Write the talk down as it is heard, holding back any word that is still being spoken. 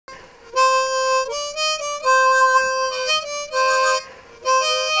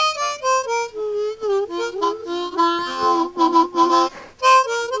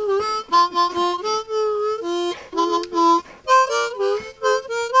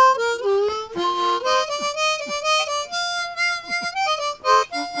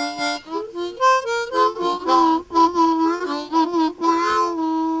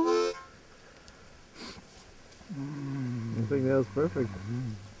perfect.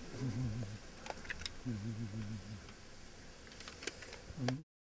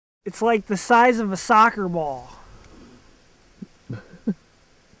 It's like the size of a soccer ball.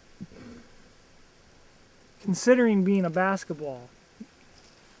 Considering being a basketball.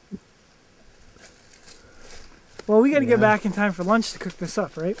 Well, we gotta get back in time for lunch to cook this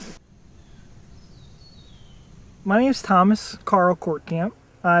up, right? My name's Thomas Carl Kortkamp.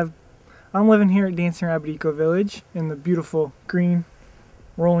 I'm living here at Dancing Rabbit Eco Village in the beautiful green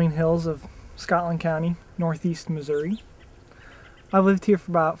rolling hills of Scotland County, northeast Missouri. I've lived here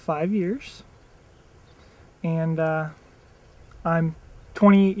for about 5 years, and I'm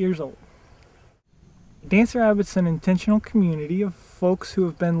 28 years old. Dancing Rabbit's an intentional community of folks who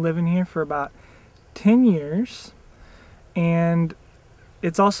have been living here for about 10 years, and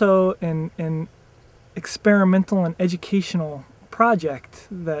it's also an experimental and educational project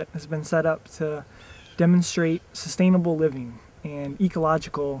that has been set up to demonstrate sustainable living and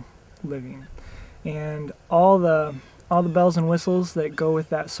ecological living, and all the bells and whistles that go with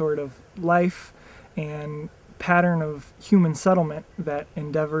that sort of life and pattern of human settlement that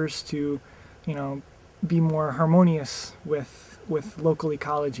endeavors to, you know, be more harmonious with local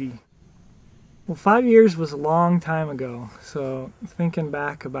ecology. Well, 5 years was a long time ago, so thinking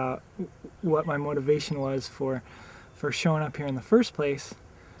back about what my motivation was for showing up here in the first place.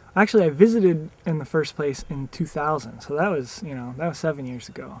 Actually, I visited in the first place in 2000, so that was 7 years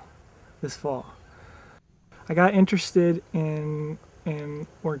ago, this fall. I got interested in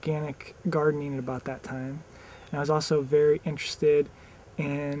organic gardening at about that time, and I was also very interested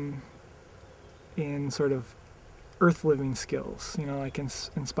in sort of earth living skills, you know, like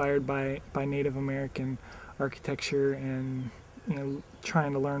inspired by Native American architecture, and, you know,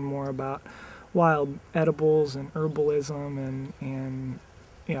 trying to learn more about wild edibles and herbalism and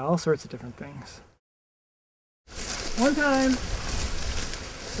yeah, all sorts of different things. One time,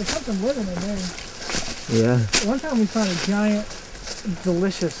 there's something living in there. Yeah. One time we found a giant,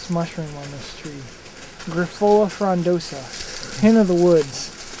 delicious mushroom on this tree. Grifola frondosa, hen of the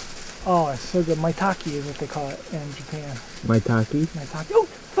woods. Oh, it's so good. Maitake is what they call it in Japan. Maitake? Maitake. Oh,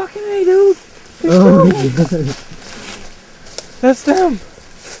 fucking hey, dude! Oh my god. That's them!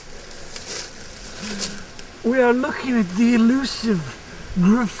 We are looking at the elusive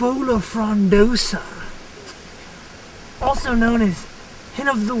Grifola frondosa, also known as hen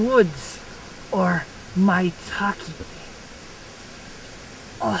of the woods or maitake.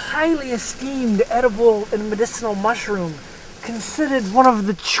 A highly esteemed edible and medicinal mushroom, considered one of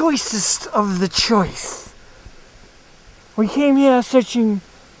the choicest of the choice. We came here searching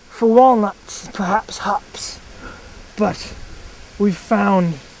for walnuts, perhaps hops, but we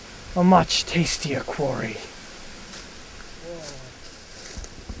found a much tastier quarry.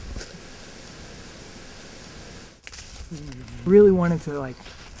 Really wanted to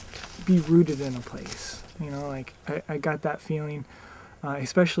be rooted in a place, you know, I got that feeling,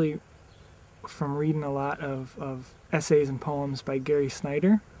 especially from reading a lot of essays and poems by Gary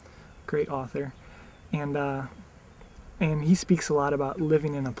Snyder, great author, and he speaks a lot about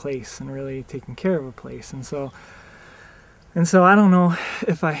living in a place and really taking care of a place, and so I don't know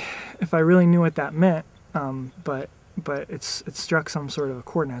if I really knew what that meant, but it struck some sort of a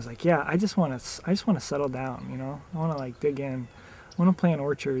chord, and I was like, yeah, I just want to settle down, you know. I want to dig in. I want to plant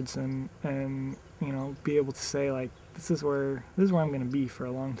orchards and you know, be able to say this is where I'm going to be for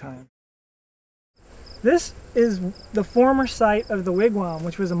a long time. This is the former site of the wigwam,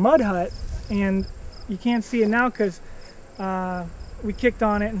 which was a mud hut, and you can't see it now because we kicked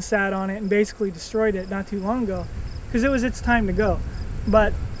on it and sat on it and basically destroyed it not too long ago because it was its time to go.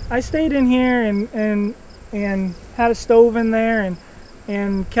 But I stayed in here and had a stove in there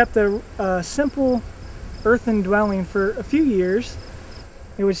and kept a simple earthen dwelling for a few years.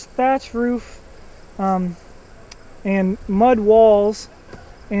 It was thatch roof and mud walls,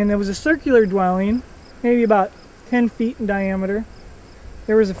 and it was a circular dwelling, maybe about 10 feet in diameter.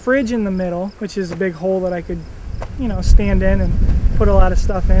 There was a fridge in the middle, which is a big hole that I could, you know, stand in and put a lot of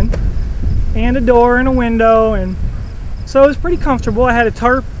stuff in, and a door and a window, and so it was pretty comfortable. I had a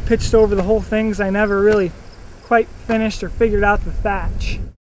tarp pitched over the whole thing because I never really quite finished or figured out the thatch.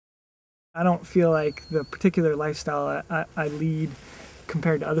 I don't feel like the particular lifestyle I lead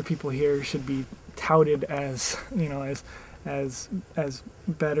compared to other people here should be touted as, you know, as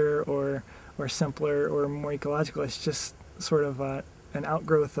better or simpler or more ecological. It's just sort of an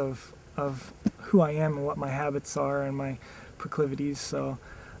outgrowth of who I am and what my habits are and my proclivities. So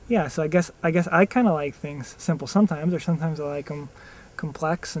yeah, so I guess I kind of like things simple sometimes, or sometimes I like them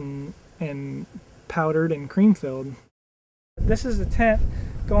complex and powdered and cream filled. This is the tent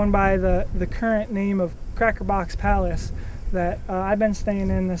going by the current name of Cracker Box Palace, that I've been staying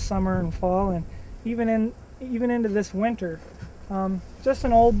in this summer and fall, and even into this winter. Just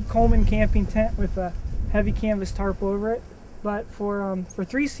an old Coleman camping tent with a heavy canvas tarp over it. But for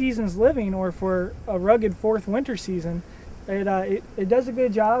 3 seasons living, or for a rugged 4th winter season, it does a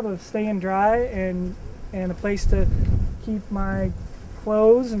good job of staying dry and a place to keep my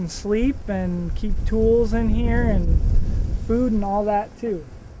clothes and sleep and keep tools in here and food and all that too.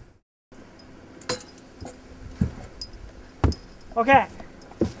 Okay,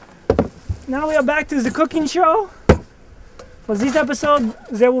 now we are back to the cooking show. For this episode,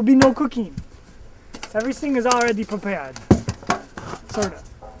 there will be no cooking. Everything is already prepared. Sort of.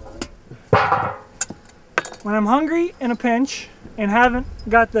 When I'm hungry in a pinch and haven't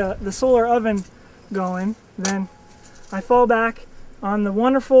got the solar oven going, then I fall back on the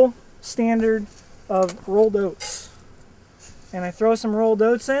wonderful standard of rolled oats. And I throw some rolled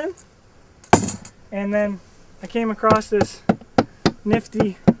oats in, and then I came across this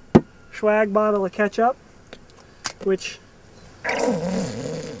nifty swag bottle of ketchup, which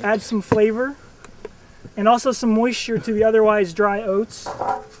adds some flavor and also some moisture to the otherwise dry oats.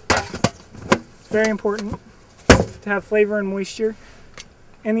 It's very important to have flavor and moisture.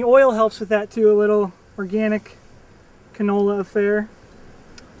 And the oil helps with that too, a little organic canola affair.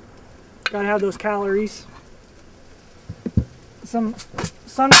 Gotta have those calories. Some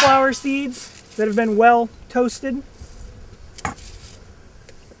sunflower seeds that have been well toasted.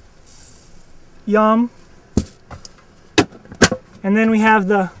 Yum. And then we have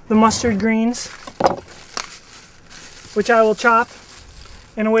the mustard greens, which I will chop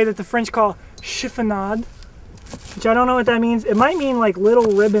in a way that the French call chiffonade, which I don't know what that means. It might mean like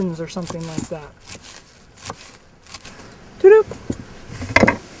little ribbons or something like that. Doo-doo.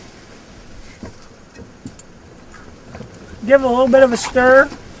 Give it a little bit of a stir.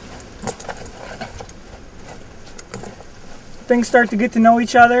 Things start to get to know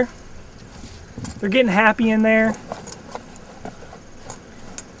each other. They're getting happy in there.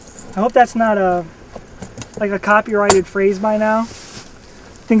 I hope that's not like a copyrighted phrase by now.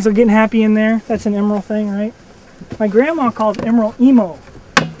 Things are getting happy in there. That's an Emerald thing, right? My grandma calls Emerald emo.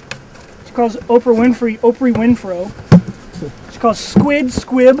 She calls Oprah Winfrey Oprah Winfro. She calls squid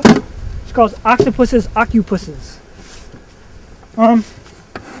squib. She calls octopuses occupuses.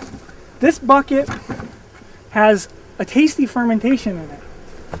 This bucket has a tasty fermentation in it.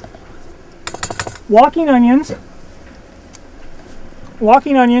 Walking onions,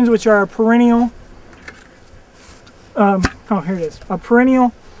 which are a perennial, here it is, a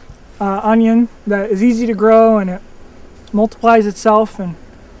perennial onion that is easy to grow, and it multiplies itself and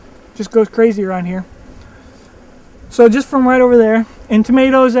just goes crazy around here. So just from right over there, and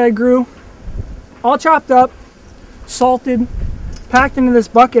tomatoes I grew, all chopped up, salted, packed into this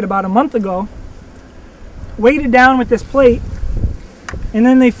bucket about a month ago, weighted down with this plate, and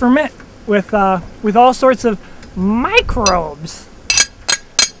then they ferment with all sorts of microbes.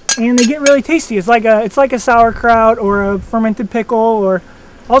 And they get really tasty. It's like a sauerkraut or a fermented pickle or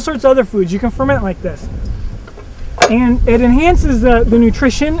all sorts of other foods. You can ferment like this, and it enhances the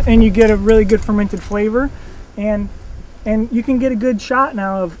nutrition, and you get a really good fermented flavor, and you can get a good shot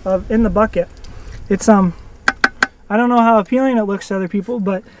now of in the bucket. It's I don't know how appealing it looks to other people,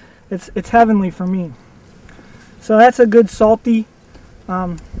 but it's heavenly for me. So that's a good salty,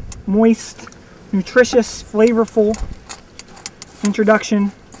 moist, nutritious, flavorful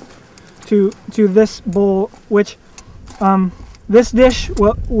introduction to this bowl, which this dish,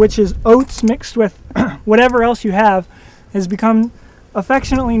 which is oats mixed with whatever else you have, has become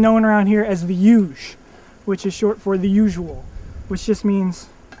affectionately known around here as the usual, which is short for the usual, which just means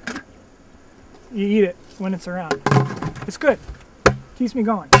you eat it when it's around. It's good. Keeps me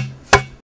going.